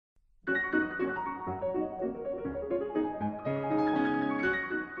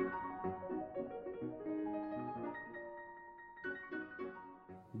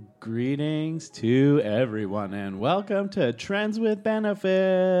Greetings to everyone, and welcome to Trends with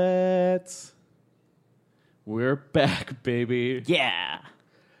Benefits. We're back, baby. Yeah.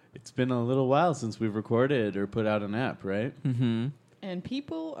 It's been a little while since we've recorded or put out an app, right? Mm-hmm. And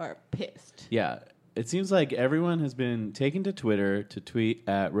people are pissed. Yeah. It seems like everyone has been taken to Twitter to tweet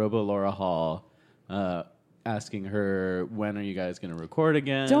at Robo Laura Hall, asking her, when are you guys going to record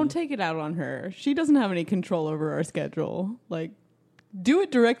again? Don't take it out on her. She doesn't have any control over our schedule. Like, do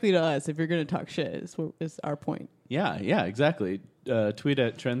it directly to us if you're going to talk shit, is our point. Yeah, exactly. Tweet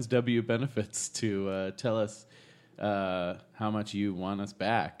at TrendsW Benefits to tell us how much you want us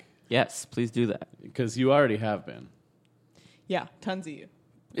back. Yes, please do that. Because you already have been. Yeah, tons of you.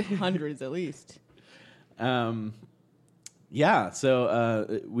 Hundreds at least. Yeah,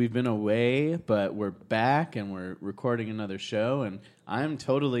 so we've been away, but we're back and we're recording another show, and I'm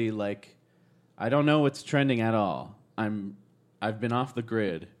totally like, I don't know what's trending at all. I've been off the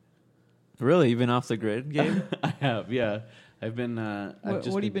grid. Really? You've been off the grid, Gabe? I have, yeah. I've been. What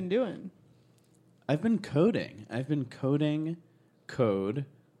have you been doing? I've been coding. I've been coding code,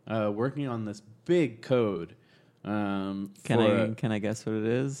 working on this big code. Can I guess what it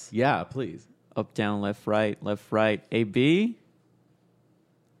is? Yeah, please. Up, down, left, right, A, B?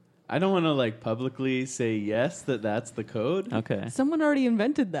 I don't want to like publicly say yes that's the code. Okay. Someone already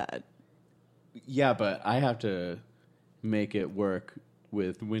invented that. Yeah, but I have to make it work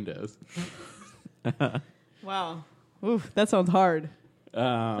with Windows. Wow. Oof, that sounds hard.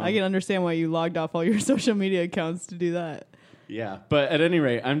 I can understand why you logged off all your social media accounts to do that. Yeah, but at any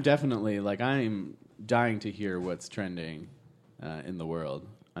rate, I'm definitely I'm dying to hear what's trending in the world.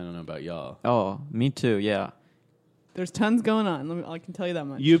 I don't know about y'all. Oh, me too, yeah. There's tons going on. I can tell you that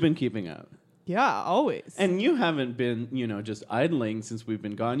much. You've been keeping up. Yeah, always. And you haven't been, just idling since we've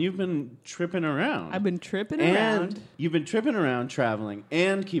been gone. You've been tripping around. I've been tripping and around. You've been tripping around, traveling,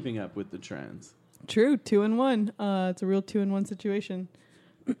 and keeping up with the trends. True, 2-in-1. It's a real 2-in-1 situation.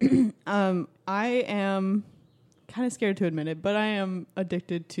 I am kind of scared to admit it, but I am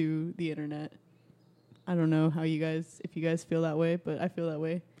addicted to the internet. I don't know if you guys feel that way, but I feel that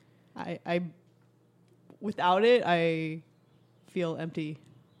way. I without it, I feel empty.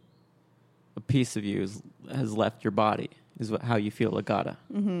 A piece of you has left your body, is how you feel, Agata.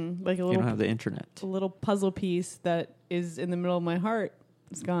 Mm-hmm. Like you don't have the internet. A little puzzle piece that is in the middle of my heart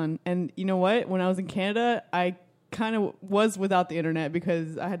is gone. And you know what? When I was in Canada, I kind of was without the internet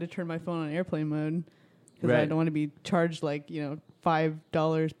because I had to turn my phone on airplane mode because I don't want to be charged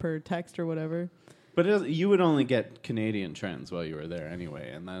 $5 per text or whatever. But you would only get Canadian trends while you were there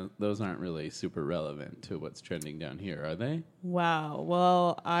anyway, and those aren't really super relevant to what's trending down here, are they? Wow.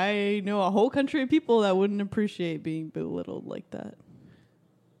 Well, I know a whole country of people that wouldn't appreciate being belittled like that.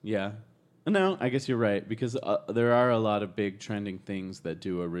 Yeah. No, I guess you're right, because there are a lot of big trending things that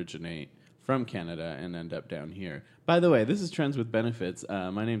do originate from Canada and end up down here. By the way, this is Trends with Benefits.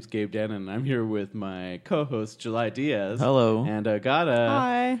 My name's Gabe Dannon, and I'm here with my co-host, July Diaz. Hello. And Agata.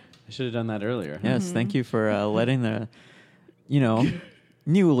 Hi. I should have done that earlier. Yes, thank you for letting the,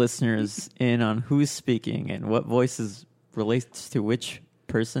 new listeners in on who's speaking and what voices relates to which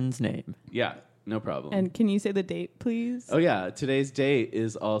person's name. Yeah, no problem. And can you say the date, please? Oh, yeah. Today's date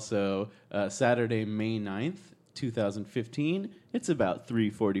is also Saturday, May 9th, 2015. It's about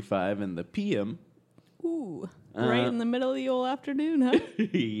 3:45 in the p.m. Ooh, right in the middle of the old afternoon, huh?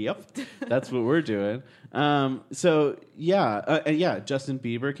 Yep, that's what we're doing. Justin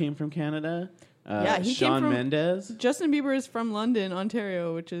Bieber came from Canada. He Shawn came from Mendes. Justin Bieber is from London,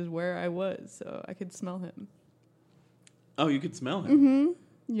 Ontario, which is where I was, so I could smell him. Oh, you could smell him.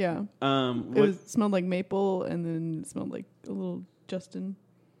 Mm-hmm. Yeah. What smelled like maple, and then it smelled like a little Justin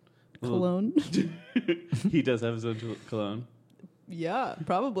cologne. He does have his own cologne. Yeah,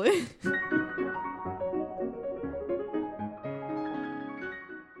 probably.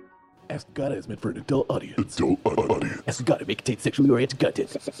 Ask Agata is meant for an adult audience. Adult audience. Ask Agata may contain sexually oriented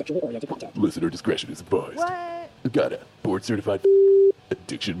content. Listener discretion is advised. What? Agata, board certified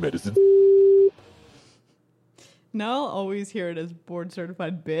addiction medicine. Now I'll always hear it as board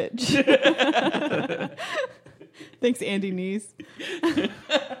certified bitch. Thanks, Andy Neese.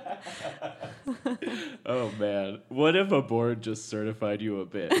 Oh, man. What if a board just certified you a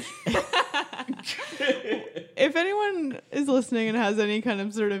bitch? If anyone is listening and has any kind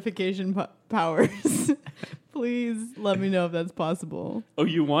of certification powers, please let me know if that's possible. Oh,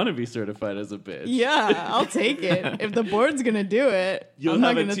 you want to be certified as a bitch? Yeah, I'll take it. If the board's going to do it, You'll I'm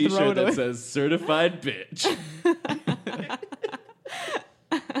not have going a to throw t-shirt it that away. says certified bitch.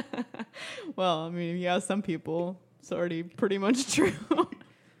 Well, I mean, yeah, some people, it's already pretty much true.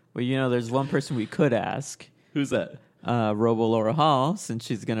 Well, there's one person we could ask. Who's that? Robo Laura Hall, since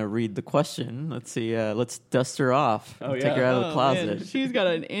she's going to read the question. Let's see. Let's dust her off. Oh, Take yeah. her out of the Oh, closet. man. She's got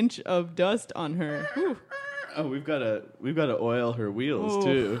an inch of dust on her. Whew. Oh, we've got to oil her wheels Ooh.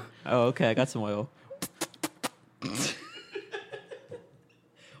 too. Oh, okay. I got some oil.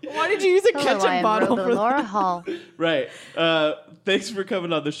 Why did you use a Hello, ketchup I am bottle Robo for Laura Hall. Right. Thanks for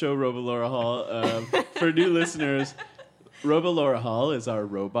coming on the show, Robo Laura Hall. For new listeners, Robo Laura Hall is our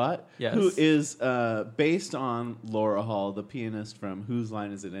robot, Yes. who is based on Laura Hall, the pianist from Whose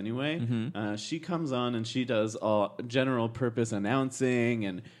Line Is It Anyway? She comes on and she does all general purpose announcing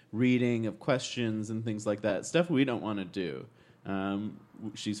and reading of questions and things like that, stuff we don't want to do.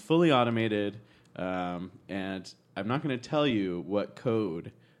 She's fully automated, and I'm not going to tell you what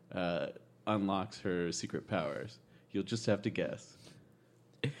code unlocks her secret powers. You'll just have to guess.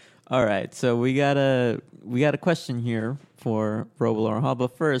 All right, so we got a question here for Robo Laura Hall,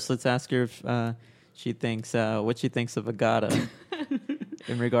 but first let's ask her if she thinks what she thinks of Agata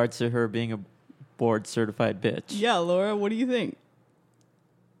in regards to her being a board certified bitch. Yeah, Laura, what do you think?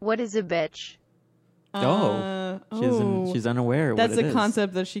 What is a bitch? She's unaware. That's what it a is.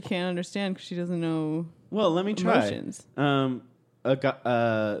 concept that she can't understand because she doesn't know Well, let me try. emotions. Robo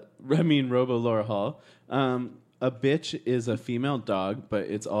Laura Hall. A bitch is a female dog, but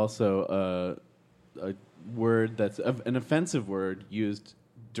it's also a word that's an offensive word used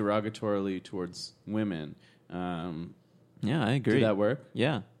derogatorily towards women. Yeah, I agree. Did that work?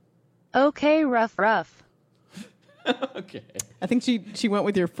 Yeah. Okay, rough. Okay. I think she went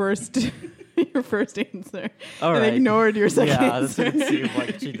with your first your first answer All and right. ignored your second Yeah, answer. that's what it seemed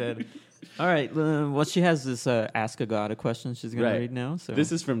like she did. All right. Well, she has this Ask Agata question she's going Right. to read now. So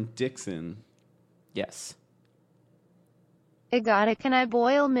This is from Dixon. yes. Agata, can I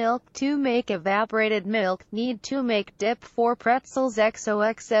boil milk to make evaporated milk? Need to make dip for pretzels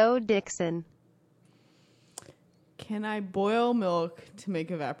XOXO Dixon. Can I boil milk to make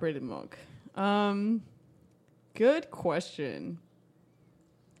evaporated milk? Good question.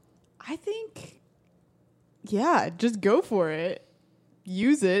 I think, yeah, just go for it.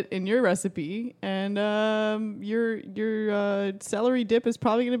 Use it in your recipe, and your celery dip is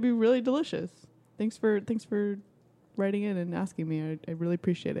probably going to be really delicious. Thanks for writing in and asking me. I really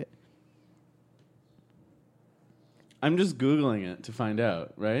appreciate it. I'm just Googling it to find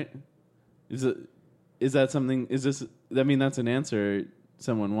out, right? Is that something, I mean, that's an answer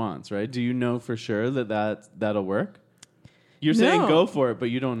someone wants, right? Do you know for sure that'll work? You're saying No. go for it, but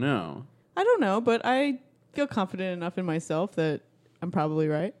you don't know. I don't know, but I feel confident enough in myself that I'm probably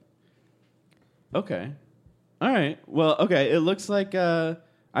right. Okay. All right. Well, okay. It looks like I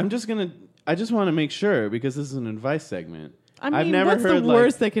just want to make sure because this is an advice segment. I mean, I've never what's heard the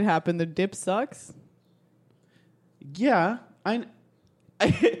worst that could happen? The dip sucks. Yeah, I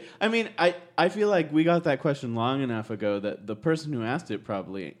mean, I feel like we got that question long enough ago that the person who asked it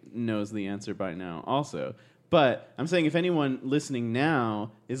probably knows the answer by now also. But I'm saying if anyone listening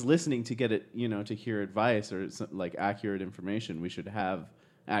now is listening to get it, to hear advice or like accurate information, we should have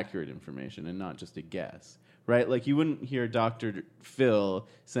accurate information and not just a guess, right? Like you wouldn't hear Dr. Phil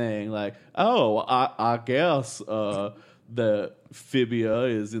saying like, "Oh, I guess the fibia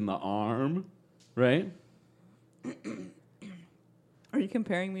is in the arm," right? Are you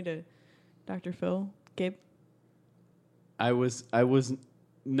comparing me to Dr. Phil, Gabe? I was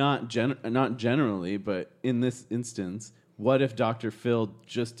not generally, but in this instance, what if Dr. Phil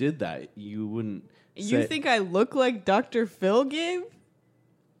just did that? You wouldn't. You think I look like Dr. Phil, Gabe?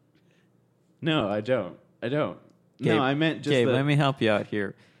 No, I don't. Gabe, No, I meant just Gabe, that. let me help you out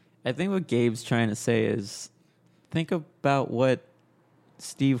here. I think what Gabe's trying to say is think about what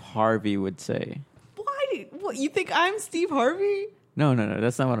Steve Harvey would say. Why? What, you think I'm Steve Harvey? No,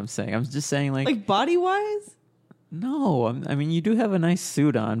 that's not what I'm saying. I'm just saying Like body wise? no. I mean, you do have a nice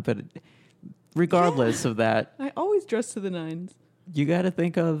suit on, but regardless of that, I always dress to the nines. you got to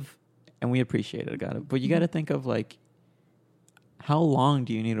think of, and we appreciate it, but you got to think of like, how long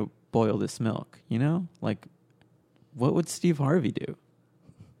do you need to boil this milk? Like, what would Steve Harvey do?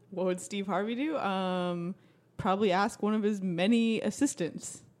 What would Steve Harvey do? Probably ask one of his many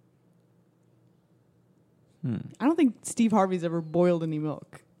assistants. I don't think Steve Harvey's ever boiled any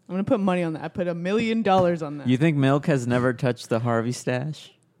milk. I'm going to put money on that. I put $1 million on that. You think milk has never touched the Harvey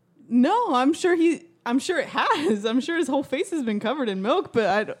stash? No, I'm sure it has. I'm sure his whole face has been covered in milk, but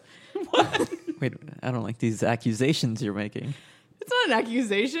I don't. Wait, I don't like these accusations you're making. It's not an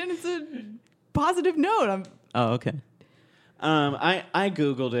accusation. It's a positive note. Oh, okay. I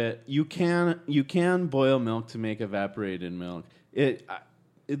googled it. You can boil milk to make evaporated milk.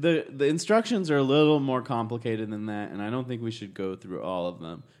 the instructions are a little more complicated than that, and I don't think we should go through all of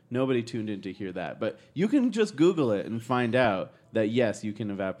them. Nobody tuned in to hear that, but you can just Google it and find out that yes, you can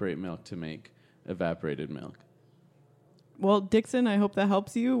evaporate milk to make evaporated milk. Well, Dixon, I hope that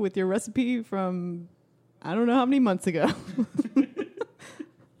helps you with your recipe from I don't know how many months ago.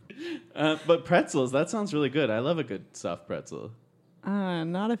 But pretzels, that sounds really good. I love a good soft pretzel.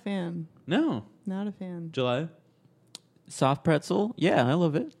 Not a fan. No, Not a fan. July. Soft pretzel? Yeah, I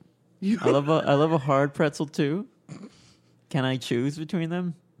love it. I love a hard pretzel too. Can I choose between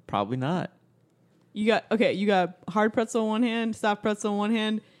them? Probably not. You got hard pretzel in one hand, soft pretzel in one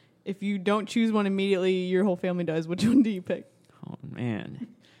hand. If you don't choose one immediately, your whole family does. Which one do you pick? Oh man.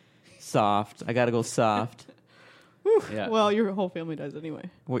 Soft. I gotta go soft. Yeah. Well, your whole family does anyway.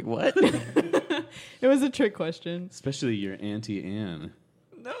 Wait, what? It was a trick question. Especially your Auntie Anne,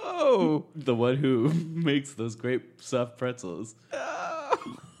 No. the one who makes those great soft pretzels.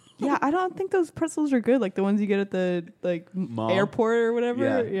 Yeah, I don't think those pretzels are good, like the ones you get at the Mall? airport or whatever.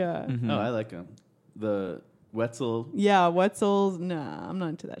 Yeah. Yeah. Oh, I like them. The Wetzel. Yeah, Wetzel's. Nah, I'm not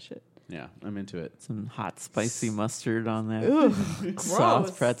into that shit. Yeah, I'm into it. Some hot spicy mustard on that Ugh, soft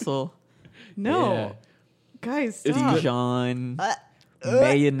gross. pretzel. No, Yeah. guys, It's stop. good. Dijon.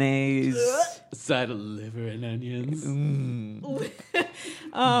 Mayonnaise. A side of liver and onions.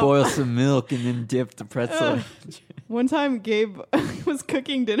 Boil some milk and then dip the pretzel. One time, Gabe was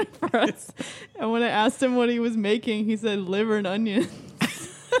cooking dinner for us, and when I asked him what he was making, he said liver and onions.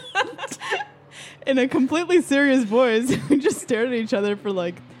 In a completely serious voice, we just stared at each other for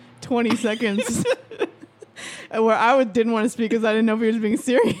like 20 seconds. Where I didn't want to speak because I didn't know if he was being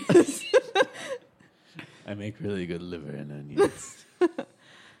serious. I make really good liver and onions.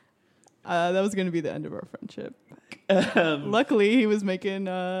 That was going to be the end of our friendship. Luckily, he was making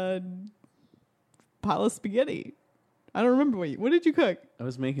pile of spaghetti. I don't remember what did you cook? I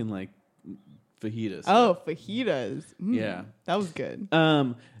was making like fajitas. Oh, fajitas. Yeah. That was good.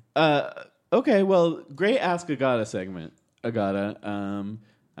 Okay, well, great Ask Agata segment, Agata. I'm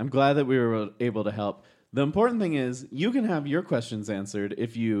glad that we were able to help. The important thing is you can have your questions answered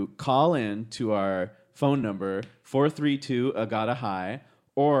if you call in to our phone number, 432-AGATA-HIGH,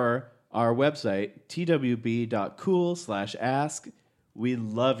 or our website, twb.cool/ask. We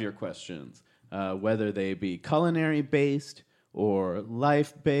love your questions, whether they be culinary-based or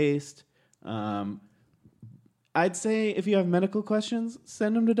life-based. I'd say if you have medical questions,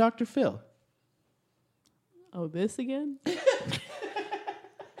 send them to Dr. Phil. Oh, this again?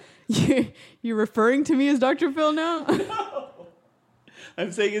 You're referring to me as Dr. Phil now?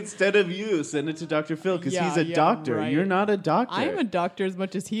 I'm saying instead of you, send it to Dr. Phil because Yeah, he's a yeah, doctor. right. You're not a doctor. I am a doctor as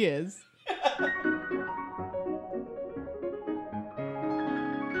much as he is.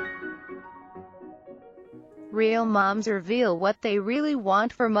 Real moms reveal what they really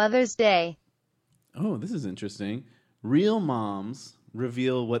want for Mother's Day. Oh, this is interesting. Real moms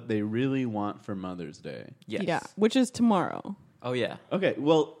reveal what they really want for Mother's Day. Yes. Yeah, which is tomorrow. Oh, yeah. Okay,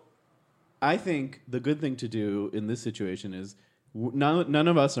 well, I think the good thing to do in this situation is none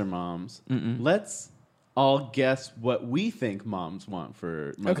of us are moms. Let's all guess what we think moms want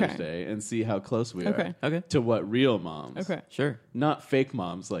for Mother's Okay. Day and see how close we Okay. are Okay. to what real moms. Okay. Sure. Not fake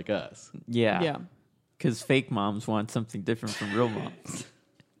moms like us. Yeah. Yeah. Because fake moms want something different from real moms.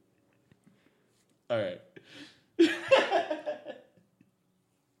 All right.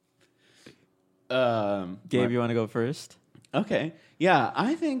 Gabe, you want to go first? Okay. Yeah,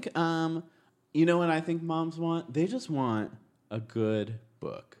 I think you know what I think moms want? They just want a good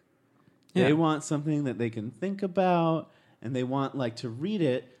book. Yeah. They want something that they can think about and they want like to read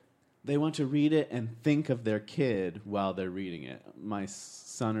it. They want to read it and think of their kid while they're reading it. My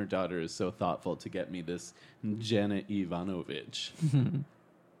son or daughter is so thoughtful to get me this Jenna Ivanovich.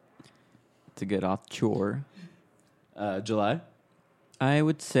 It's a good off chore. July? I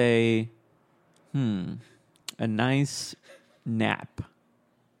would say, a nice nap.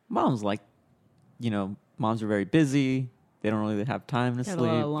 Moms moms are very busy. They don't really have time to Got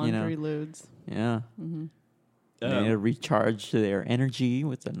sleep. a lot of laundry you know? loads. Yeah. They need to recharge their energy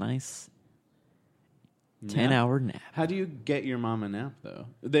with a nice 10-hour nap. How do you get your mom a nap though?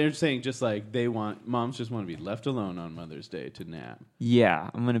 They're saying just like moms just want to be left alone on Mother's Day to nap. Yeah,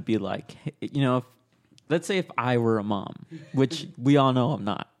 I'm going to be like, let's say if I were a mom, which we all know I'm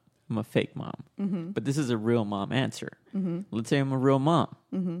not. I'm a fake mom. But this is a real mom answer. Let's say I'm a real mom.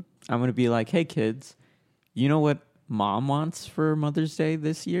 I'm going to be like, hey, kids, you know what mom wants for Mother's Day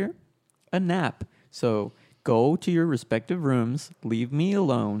this year? A nap. So go to your respective rooms, leave me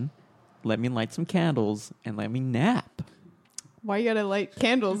alone, let me light some candles, and let me nap. Why you gotta light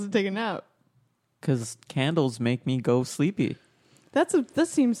candles to take a nap? Because candles make me go sleepy. That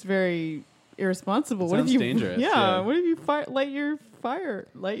seems very irresponsible. What if sounds you? dangerous, Yeah. yeah. What if you light your fire?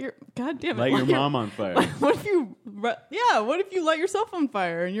 God damn it! Light your mom on fire. What if you? What if you light yourself on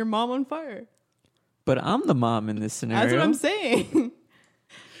fire and your mom on fire? But I'm the mom in this scenario. That's what I'm saying.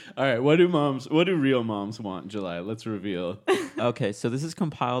 All right, what do real moms want, July? Let's reveal. Okay, so this is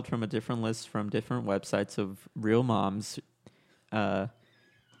compiled from a different list from different websites of real moms. This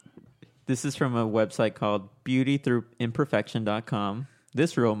is from a website called beautythroughimperfection.com.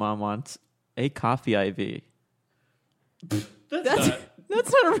 This real mom wants a coffee IV. That's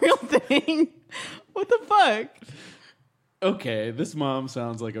not a real thing. What the fuck? Okay, this mom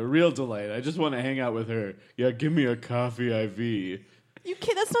sounds like a real delight. I just want to hang out with her. Yeah, give me a coffee IV. You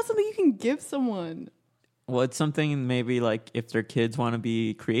can't. That's not something you can give someone. Well, it's something maybe like if their kids want to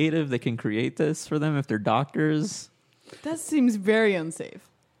be creative, they can create this for them. If they're doctors, That seems very unsafe.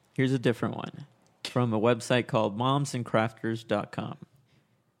 here's a different one from a website called momsandcrafters.com.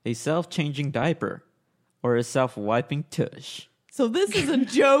 A self-changing diaper or a self-wiping tush. So this is a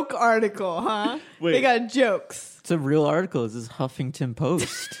joke article, huh? Wait. They got jokes. It's a real article. This is Huffington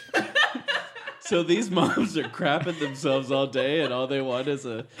Post. So these moms are crapping themselves all day, and all they want is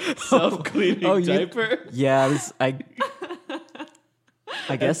a self-cleaning Oh, diaper. Yeah, I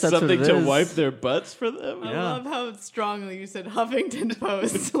guess that's something what it to is. wipe their butts for them. I Yeah. love how strongly you said Huffington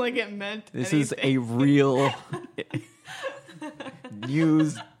Post, like it meant This anything. is a real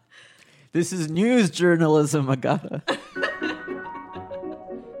news. This is news journalism, Agata.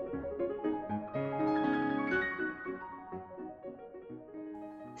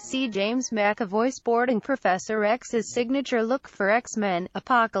 See James McAvoy sporting Professor X's signature look for X-Men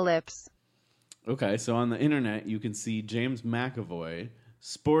Apocalypse. Okay, so on the internet, you can see James McAvoy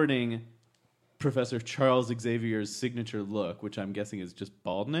sporting Professor Charles Xavier's signature look, which I'm guessing is just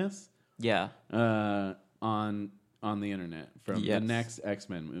baldness, Yeah. on the internet from Yes. the next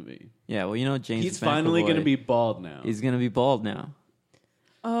X-Men movie. Yeah, well, you know, James He's finally McAvoy, going to be bald now. He's going to be bald now.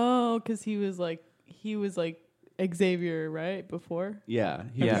 Oh, because he was like Xavier, right? Before. Yeah,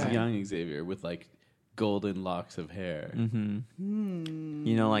 he Yeah. was young Xavier with like golden locks of hair. Mm-hmm.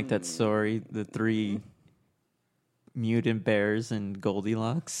 You know, like that story, the 3 mutant bears and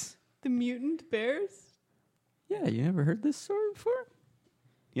Goldilocks? The mutant bears? Yeah, you never heard this story before?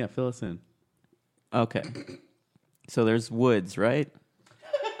 Yeah, fill us in. Okay. So there's woods, right?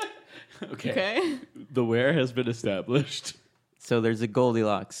 Okay. Okay. The where has been established. So there's a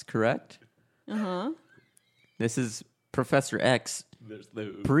Goldilocks, correct? Uh-huh. This is Professor X, There's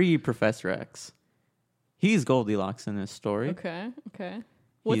the pre-Professor X. He's Goldilocks in this story. Okay.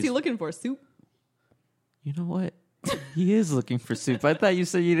 What's he He's- looking for? Soup? You know what? He is looking for soup. I thought you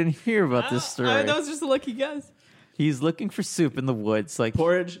said you didn't hear about this story. That was just a lucky guess. He's looking for soup in the woods. Like,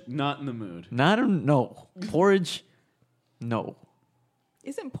 porridge, not in the mood. no. Porridge, no.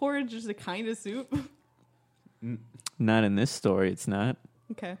 Isn't porridge just a kind of soup? Not in this story, it's not.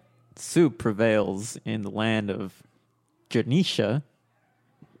 Okay. Soup prevails in the land of Janisha,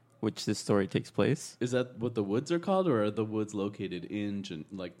 which this story takes place. Is that what the woods are called, or are the woods located in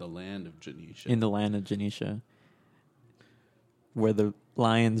like the land of Janisha? In the land of Janisha, where the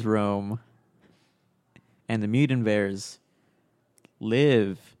lions roam and the mutant bears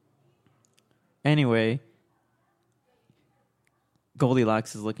live. Anyway,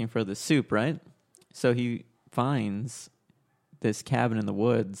 Goldilocks is looking for the soup, right? So he finds this cabin in the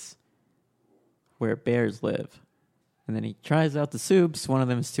woods where bears live. And then he tries out the soups. One of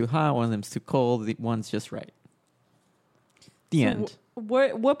them is too hot, one of them is too cold, the one's just right. The end.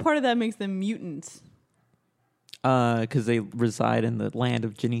 What part of that makes them mutants? Because they reside in the land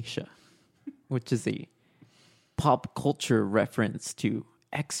of Janisha, which is a pop culture reference to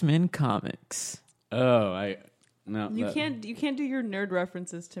X-Men comics. Oh, no. You that- can't do your nerd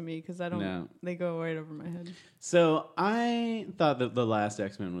references to me because I don't. No. They go right over my head. So I thought that the last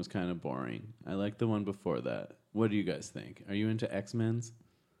X-Men was kind of boring. I liked the one before that. What do you guys think? Are you into X-Men's?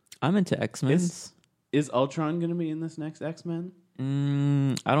 I'm into X-Men. Is Ultron going to be in this next X-Men?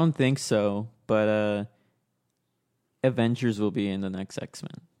 I don't think so, but Avengers will be in the next X-Men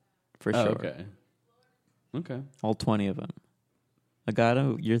for Oh, sure. Okay. All 20 of them.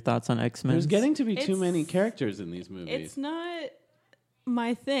 Agata, your thoughts on X-Men? There's getting to be too It's- many characters in these movies. It's not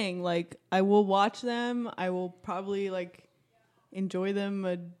my thing. Like I will watch them. I will probably like enjoy them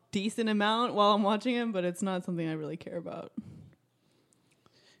a decent amount while I'm watching them, but it's not something I really care about.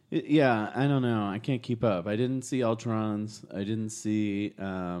 Yeah, I don't know. I can't keep up. I didn't see Ultrons. I didn't see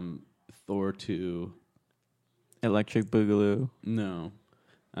Thor 2. Electric Boogaloo. No.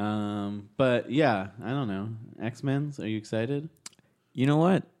 But yeah, I don't know. X-Men's, are you excited? You know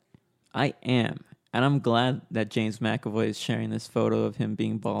what? I am. And I'm glad that James McAvoy is sharing this photo of him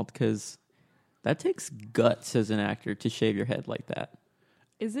being bald because that takes guts as an actor to shave your head like that.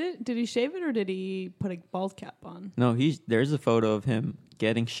 Is it? Did he shave it or did he put a bald cap on? No, there's a photo of him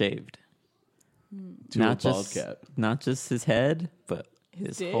getting shaved. To a bald cap. Not just his head, but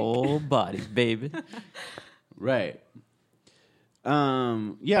his dick? whole body, baby. Right.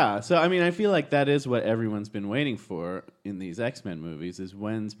 Yeah, so I mean, I feel like that is what everyone's been waiting for in these X-Men movies is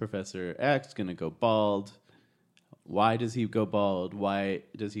when's Professor X going to go bald? Why does he go bald? Why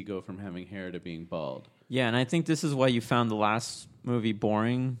does he go from having hair to being bald? Yeah, and I think this is why you found the last movie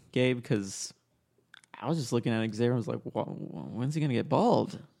boring, Gabe, because I was just looking at Xavier and was like, when's he going to get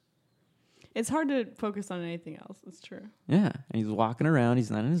bald? It's hard to focus on anything else. It's true. Yeah, and he's walking around. He's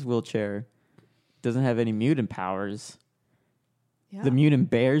not in his wheelchair. Doesn't have any mutant powers. Yeah. The mutant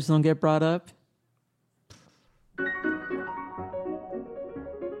bears don't get brought up.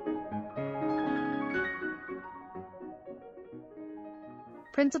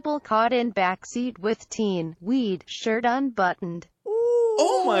 Principal caught in backseat with teen, weed, shirt unbuttoned.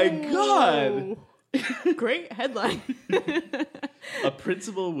 Oh my God! Great headline. A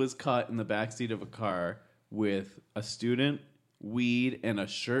principal was caught in the backseat of a car with a student, weed, and a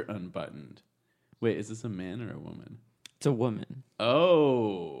shirt unbuttoned. Wait, is this a man or a woman? It's a woman.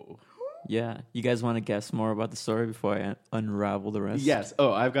 Oh. Yeah. You guys want to guess more about the story before I unravel the rest? Yes.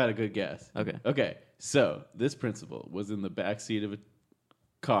 Oh, I've got a good guess. Okay. Okay. So this principal was in the backseat of a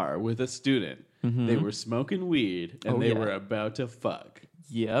car with a student. Mm-hmm. They were smoking weed and they were about to fuck.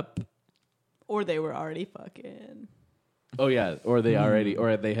 Yep. Or they were already fucking. Oh yeah, or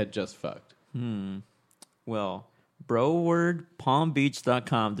they had just fucked. Well,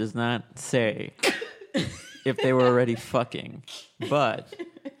 browordpalmbeach.com does not say if they were already fucking, but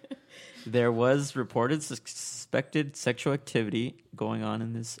there was reported suspected sexual activity going on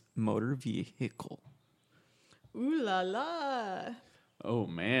in this motor vehicle. Ooh la la. Oh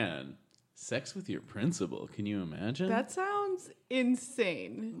man. Sex with your principal. Can you imagine? That sounds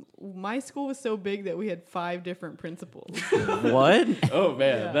insane. My school was so big that we had 5 different principals. What? Oh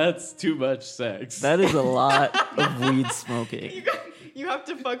man, Yeah. that's too much sex. That is a lot of weed smoking. You have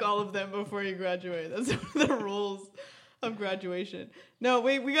to fuck all of them before you graduate. That's one of the rules of graduation. No,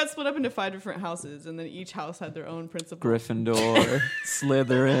 wait, we got split up into 5 different houses, and then each house had their own principal. Gryffindor,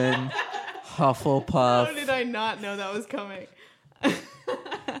 Slytherin, Hufflepuff, How did I not know that was coming?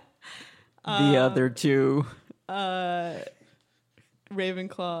 the other two.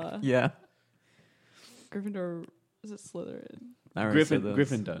 Ravenclaw. Yeah. Gryffindor. Is it Slytherin? I already said those.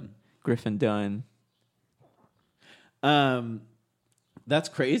 Gryffindor. Gryffindor. That's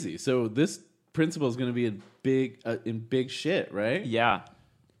crazy. So this principal is going to be in big shit, right? Yeah.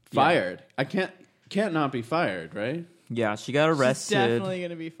 Fired. I can't not be fired, right? Yeah, she got arrested. She's definitely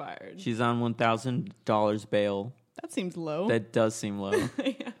going to be fired. She's on $1,000 bail. That seems low. That does seem low.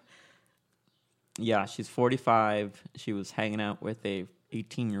 Yeah. Yeah, she's 45. She was hanging out with a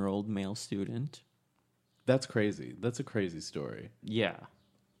 18-year-old male student. That's crazy. That's a crazy story. Yeah.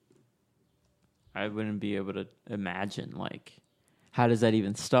 I wouldn't be able to imagine, like, how does that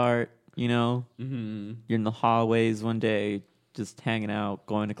even start, you know? Mm-hmm. You're in the hallways one day, just hanging out,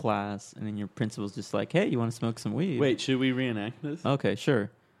 going to class, and then your principal's just like, hey, you want to smoke some weed? Wait, should we reenact this? Okay, sure.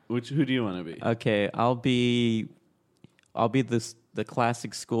 Who do you want to be? Okay, I'll be the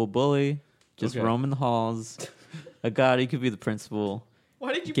classic school bully, just Okay. roaming the halls. Agata, you could be the principal.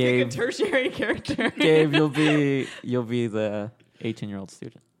 Why did you Gabe. pick a tertiary character? Gabe, you'll be the 18-year-old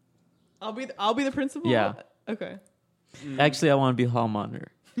student. I'll be the principal? Yeah. Okay. Actually, I want to be hall monitor.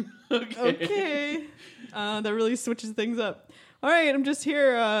 Okay. That really switches things up. All right, I'm just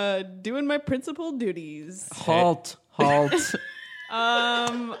here doing my principal duties. Halt. I'm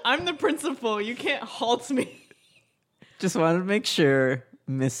the principal. You can't halt me. Just wanted to make sure,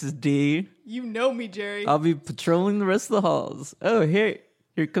 Mrs. D. You know me, Jerry. I'll be patrolling the rest of the halls. Oh, here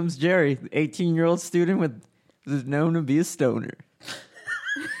comes Jerry, the 18-year-old student who's known to be a stoner.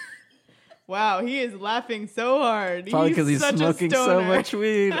 Wow, he is laughing so hard. Probably because he's such a smoking so stoner. much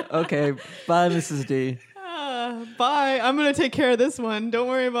weed. Okay, bye, Mrs. D. Bye. I'm going to take care of this one. Don't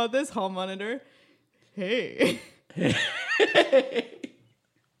worry about this, hall monitor. Hey.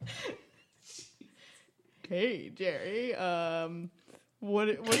 Hey, Jerry. What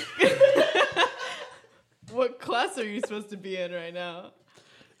what class are you supposed to be in right now?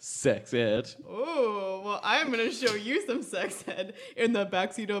 Sex ed. Oh, well, I'm going to show you some sex ed in the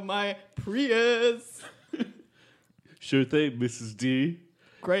backseat of my Prius. Sure thing, Mrs. D.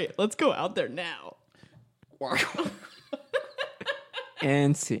 Great. Let's go out there now.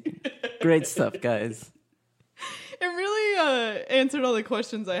 And scene. Great stuff, guys. It really answered all the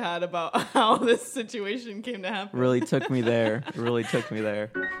questions I had about how this situation came to happen. Really took me there. Really took me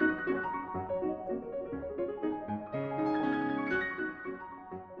there.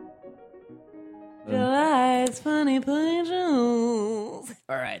 July's funny pleasures.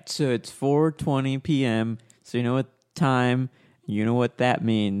 All right, so it's 4:20 p.m. So you know what time, you know what that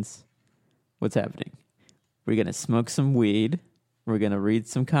means. What's happening? We're gonna smoke some weed. We're gonna read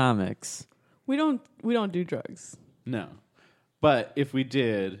some comics. We don't do drugs. No. But if we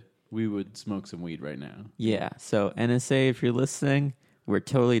did, we would smoke some weed right now. Yeah. So NSA, if you're listening, we're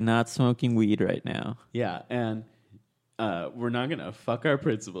totally not smoking weed right now. Yeah, and we're not going to fuck our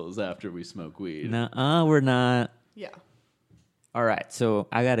principals after we smoke weed. Nuh-uh, we're not. Yeah. All right. So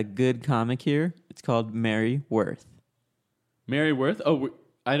I got a good comic here. It's called Mary Worth. Mary Worth? Oh,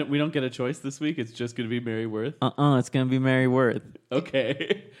 we don't get a choice this week? It's just going to be Mary Worth? It's gonna be Mary Worth.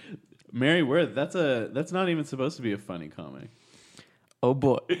 Okay. Mary Worth, that's not even supposed to be a funny comic. Oh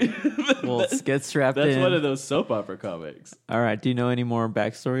boy. Well, let's get strapped in. That's one of those soap opera comics. All right. Do you know any more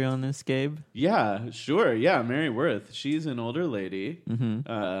backstory on this, Gabe? Yeah, sure. Yeah, Mary Worth. She's an older lady.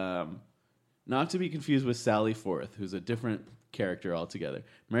 Mm-hmm. Not to be confused with Sally Forth, who's a different character altogether.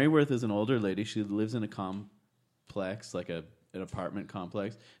 Mary Worth is an older lady. She lives in a complex, like an apartment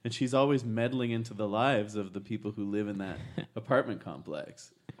complex, and she's always meddling into the lives of the people who live in that apartment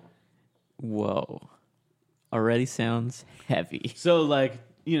complex. Whoa. Already sounds heavy. So, like,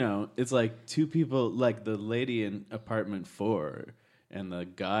 you know, it's like two people, like the lady in apartment 4 and the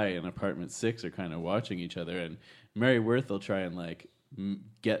guy in apartment 6 are kind of watching each other, and Mary Worth will try and, like,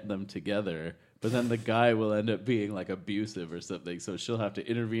 get them together, but then the guy will end up being, like, abusive or something, so she'll have to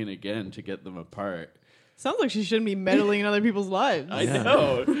intervene again to get them apart. Sounds like she shouldn't be meddling in other people's lives. I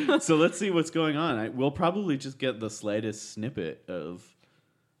know. So let's see what's going on. We'll probably just get the slightest snippet of...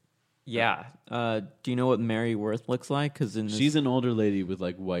 Yeah. Do you know what Mary Worth looks like? Because she's an older lady with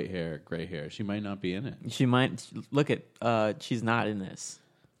like white hair, gray hair. She might not be in it. She might look at. She's not in this.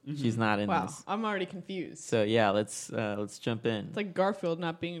 Mm-hmm. She's not in Wow, this. I'm already confused. So yeah, let's jump in. It's like Garfield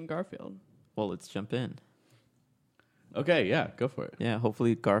not being in Garfield. Well, let's jump in. Okay, yeah, go for it. Yeah,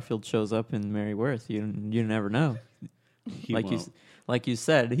 hopefully Garfield shows up in Mary Worth. You never know. He won't. Like you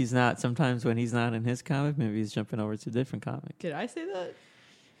said, he's not. Sometimes when he's not in his comic, maybe he's jumping over to a different comic. Did I say that?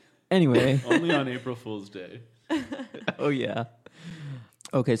 Anyway. Only on April Fool's Day. Oh, yeah.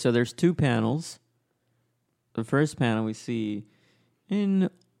 Okay, so there's two panels. The first panel, we see an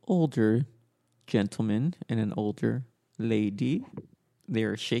older gentleman and an older lady. They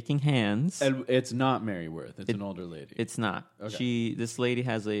are shaking hands. And it's not Mary Worth. It's an older lady. It's not. Okay. This lady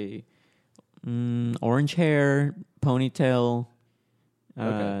has a orange hair, ponytail.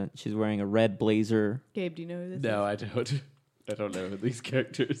 Okay. She's wearing a red blazer. Gabe, do you know who this is? No, I don't. I don't know these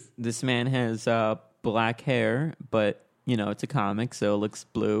characters. This man has black hair, but, you know, it's a comic, so it looks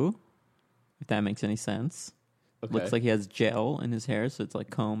blue, if that makes any sense. Okay. Looks like he has gel in his hair, so it's,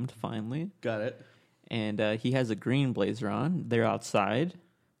 like, combed finally. Got it. And he has a green blazer on. They're outside.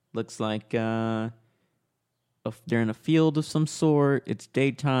 Looks like they're in a field of some sort. It's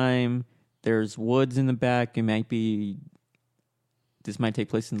daytime. There's woods in the back. This might take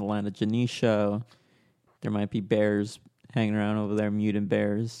place in the land of Janisha. There might be bears hanging around over there, mutant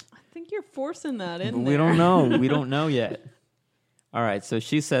bears. I think you're forcing that in We there. don't know. We don't know yet. All right, so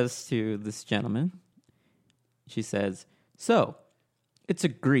she says to this gentleman, she says, "So, it's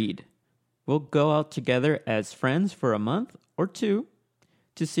agreed. We'll go out together as friends for a month or two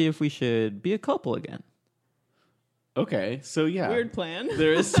to see if we should be a couple again." Okay, so yeah. Weird plan.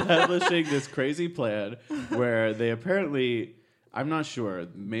 They're establishing this crazy plan where they apparently... I'm not sure.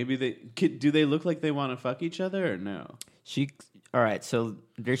 Maybe do they look like they want to fuck each other or no? All right, so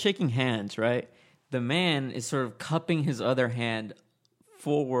they're shaking hands, right? The man is sort of cupping his other hand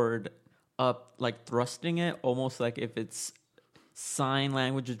forward, up, like thrusting it, almost like if it's sign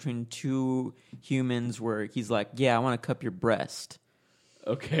language between two humans where he's like, "Yeah, I want to cup your breast."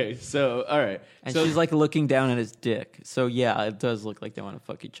 Okay, so, all right. And so, she's like looking down at his dick. So yeah, it does look like they want to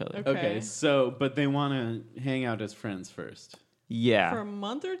fuck each other. Okay, so, but they want to hang out as friends first. Yeah. For a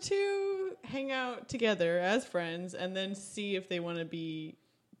month or two, hang out together as friends, and then see if they want to be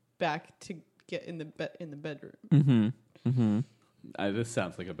back to get in the bedroom. Mm-hmm. Mm-hmm. This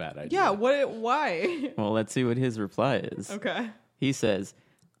sounds like a bad idea. Yeah. Why? Well, let's see what his reply is. Okay. He says,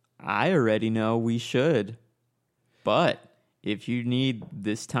 "I already know we should, but if you need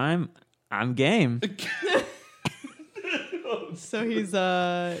this time, I'm game." So he's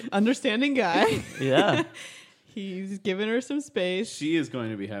a understanding guy. Yeah. He's giving her some space. She is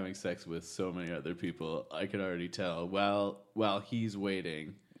going to be having sex with so many other people. I can already tell. While he's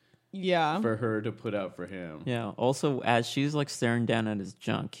waiting. Yeah. for her to put out for him. Yeah. Also, as she's like staring down at his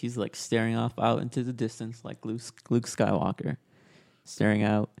junk, he's like staring off out into the distance, like Luke Skywalker, staring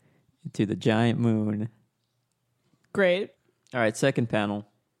out into the giant moon. Great. All right, second panel.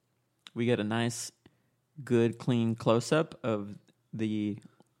 We get a nice, good, clean close up of the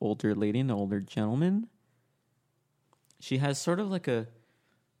older lady and the older gentleman. She has sort of like a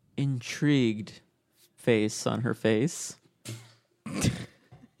intrigued face on her face.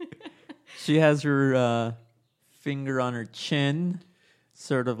 She has her finger on her chin,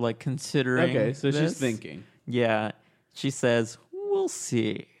 sort of like considering. Okay, so she's this. thinking. Yeah. She says, "We'll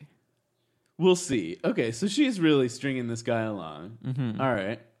see." We'll see. Okay, so she's really stringing this guy along. Mm-hmm. All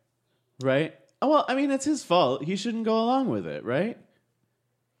right. Right? Oh, well, I mean, it's his fault. He shouldn't go along with it, right?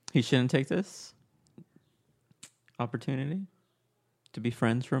 He shouldn't take this opportunity to be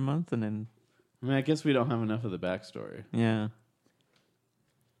friends for a month and then, I mean, I guess we don't have enough of the backstory. yeah.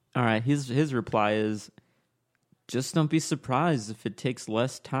 All right, his reply is, just don't be surprised if it takes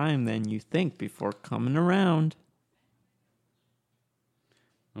less time than you think before coming around.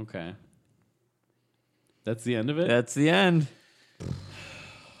 Okay. That's the end of it? That's the end.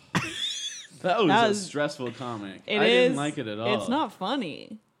 That was That a was- stressful comic. It I is. didn't like it at all. It's not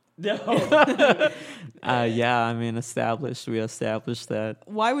funny. No. Yeah, I mean, we established that.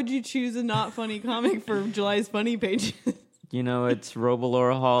 Why would you choose a not funny comic for July's funny page? You know, it's Robo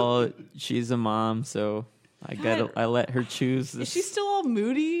Laura Hall. She's a mom, so I let her choose this. Is she still all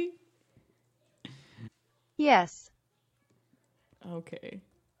moody? Yes. Okay.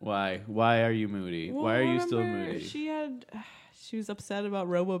 Why? Why are you moody? Why are you still remember moody? She was upset about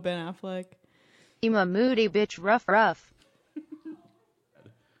Robo Ben Affleck. I'm a moody bitch, rough.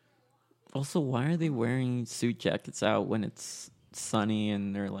 Also, why are they wearing suit jackets out when it's sunny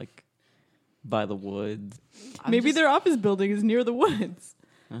and they're like by the woods? Maybe their office building is near the woods.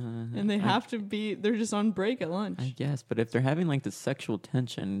 Uh, And they have to be, they're just on break at lunch. I guess, but if they're having like this sexual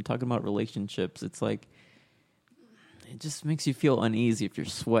tension, talking about relationships, it's like it just makes you feel uneasy if you're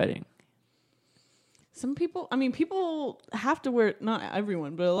sweating. Some people, people have to wear, not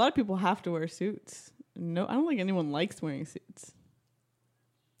everyone, but a lot of people have to wear suits. No, I don't think anyone likes wearing suits.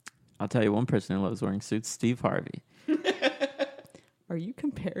 I'll tell you one person who loves wearing suits, Steve Harvey. Are you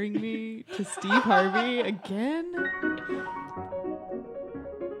comparing me to Steve Harvey again?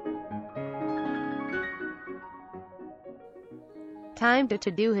 Time to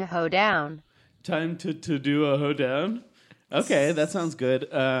do a hoedown. Time to do a hoedown? Okay, that sounds good.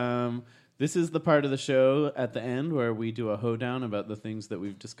 This is the part of the show at the end where we do a hoedown about the things that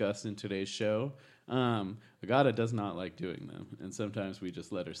we've discussed in today's show. Agata does not like doing them, and sometimes we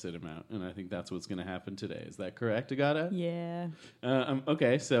just let her sit them out, and I think that's what's going to happen today. Is that correct, Agata? Yeah.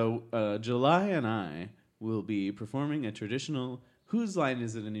 Okay, so July and I will be performing a traditional Whose Line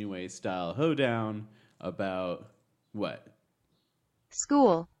Is It Anyway style hoedown about what?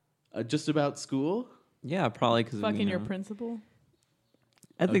 School. Just about school? Yeah, probably because Fucking your principal.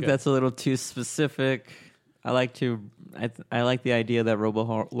 I think Okay. that's a little too specific. I like the idea that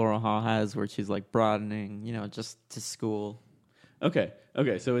Laura Hall has, where she's like broadening, just to school. Okay,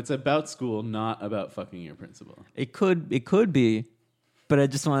 so it's about school, not about fucking your principal. It could be, but I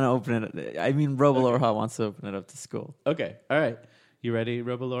just want to open it. I mean, Laura Hall wants to open it up to school. Okay, all right. You ready,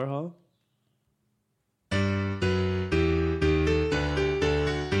 Robo Laura Hall?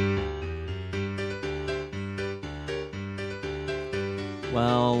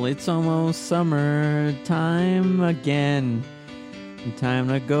 Well, it's almost summertime again. Time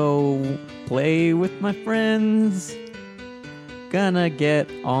to go play with my friends. Gonna get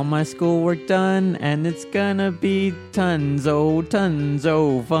all my schoolwork done, and it's gonna be tons of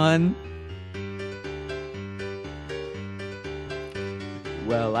fun.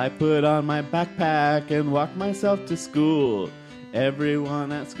 Well, I put on my backpack and walk myself to school.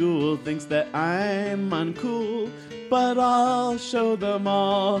 Everyone at school thinks that I'm uncool, but I'll show them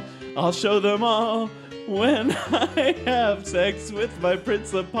all when I have sex with my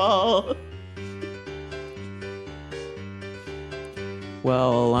principal.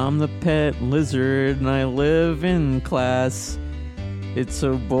 Well, I'm the pet lizard and I live in class. It's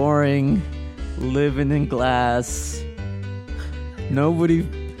so boring living in glass. Nobody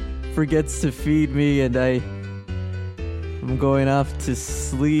forgets to feed me and I'm going off to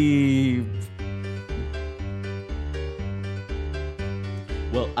sleep.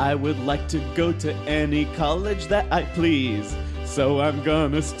 Well, I would like to go to any college that I please. So I'm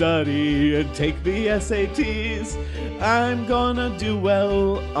gonna study and take the SATs. I'm gonna do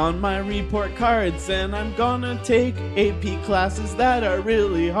well on my report cards, and I'm gonna take AP classes that are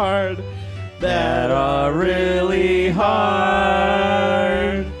really hard. That are really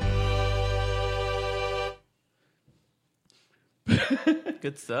hard.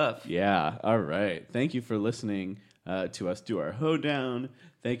 Good stuff. Yeah. All right. Thank you for listening to us do our hoedown.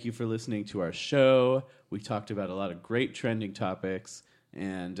 Thank you for listening to our show. We talked about a lot of great trending topics,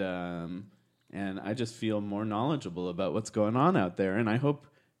 and I just feel more knowledgeable about what's going on out there, and I hope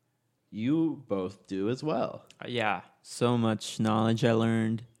you both do as well. Yeah. So much knowledge I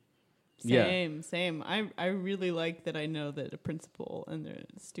learned. Yeah. Same. I really like that I know that a principal and the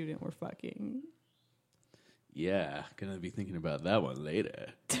student were fucking. Yeah. Gonna be thinking about that one later.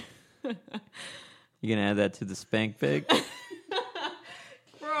 You gonna add that to the spank pic?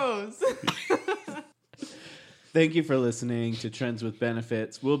 Gross. Thank you for listening to Trends with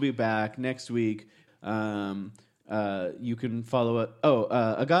Benefits. We'll be back next week. You can follow up.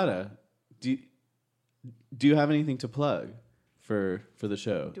 Agata, do you have anything to plug for the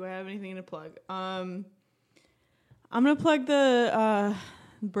show? Do I have anything to plug? I'm gonna plug the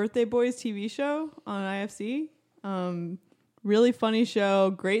Birthday Boys TV show on IFC. Really funny show,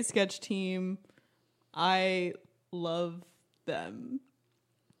 great sketch team. I love them.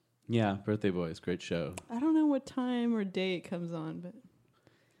 Yeah, Birthday Boys, great show. I don't know what time or day it comes on, but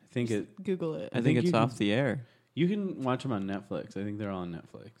I think it. Google it. I think you it's can- off the air. You can watch them on Netflix. I think they're all on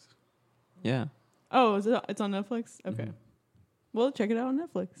Netflix. Yeah. Oh, it's on Netflix? Okay. Mm-hmm. Well, check it out on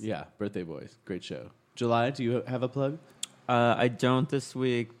Netflix. Yeah, Birthday Boys, great show. July, do you have a plug? I don't this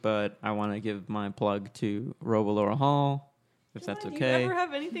week, but I want to give my plug to Robo Laura Hall, if that's Do okay. you ever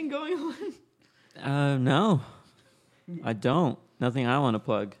have anything going on? No, I don't. Nothing I want to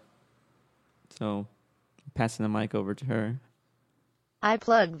plug. So, passing the mic over to her. I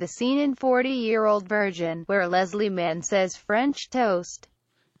plug the scene in 40-Year-Old Virgin where Leslie Mann says French toast.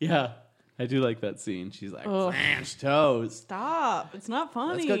 Yeah, I do like that scene. She's like, Ugh. French toast. Stop. It's not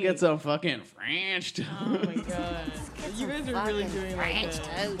funny. Let's go get some fucking French toast. Oh my god. You guys are really doing like a French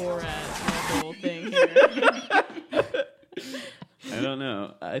Borat rebel thing here. I don't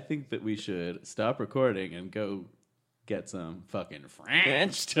know. I think that we should stop recording and go get some fucking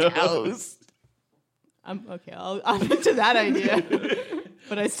French toast. I'm into that idea.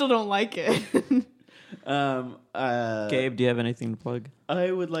 But I still don't like it. Gabe, do you have anything to plug?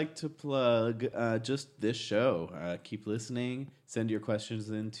 I would like to plug just this show. Keep listening. Send your questions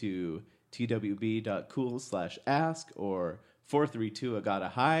into twb.cool/ask or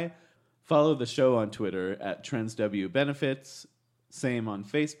 432-AGATA-HIGH. Follow the show on Twitter at TrendsWBenefits. Same on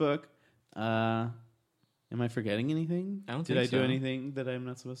Facebook. Am I forgetting anything? I don't Did think I do so. anything that I'm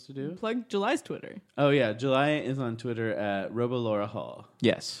not supposed to do? Plug July's Twitter. Oh, yeah. July is on Twitter at RoboLaura Hall.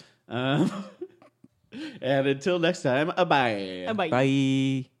 Yes. And until next time, bye. Bye.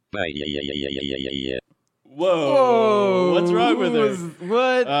 Bye. Whoa. What's wrong with her?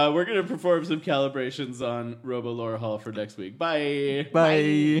 What? We're going to perform some calibrations on RoboLaura Hall for next week. Bye.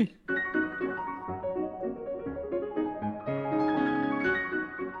 Bye.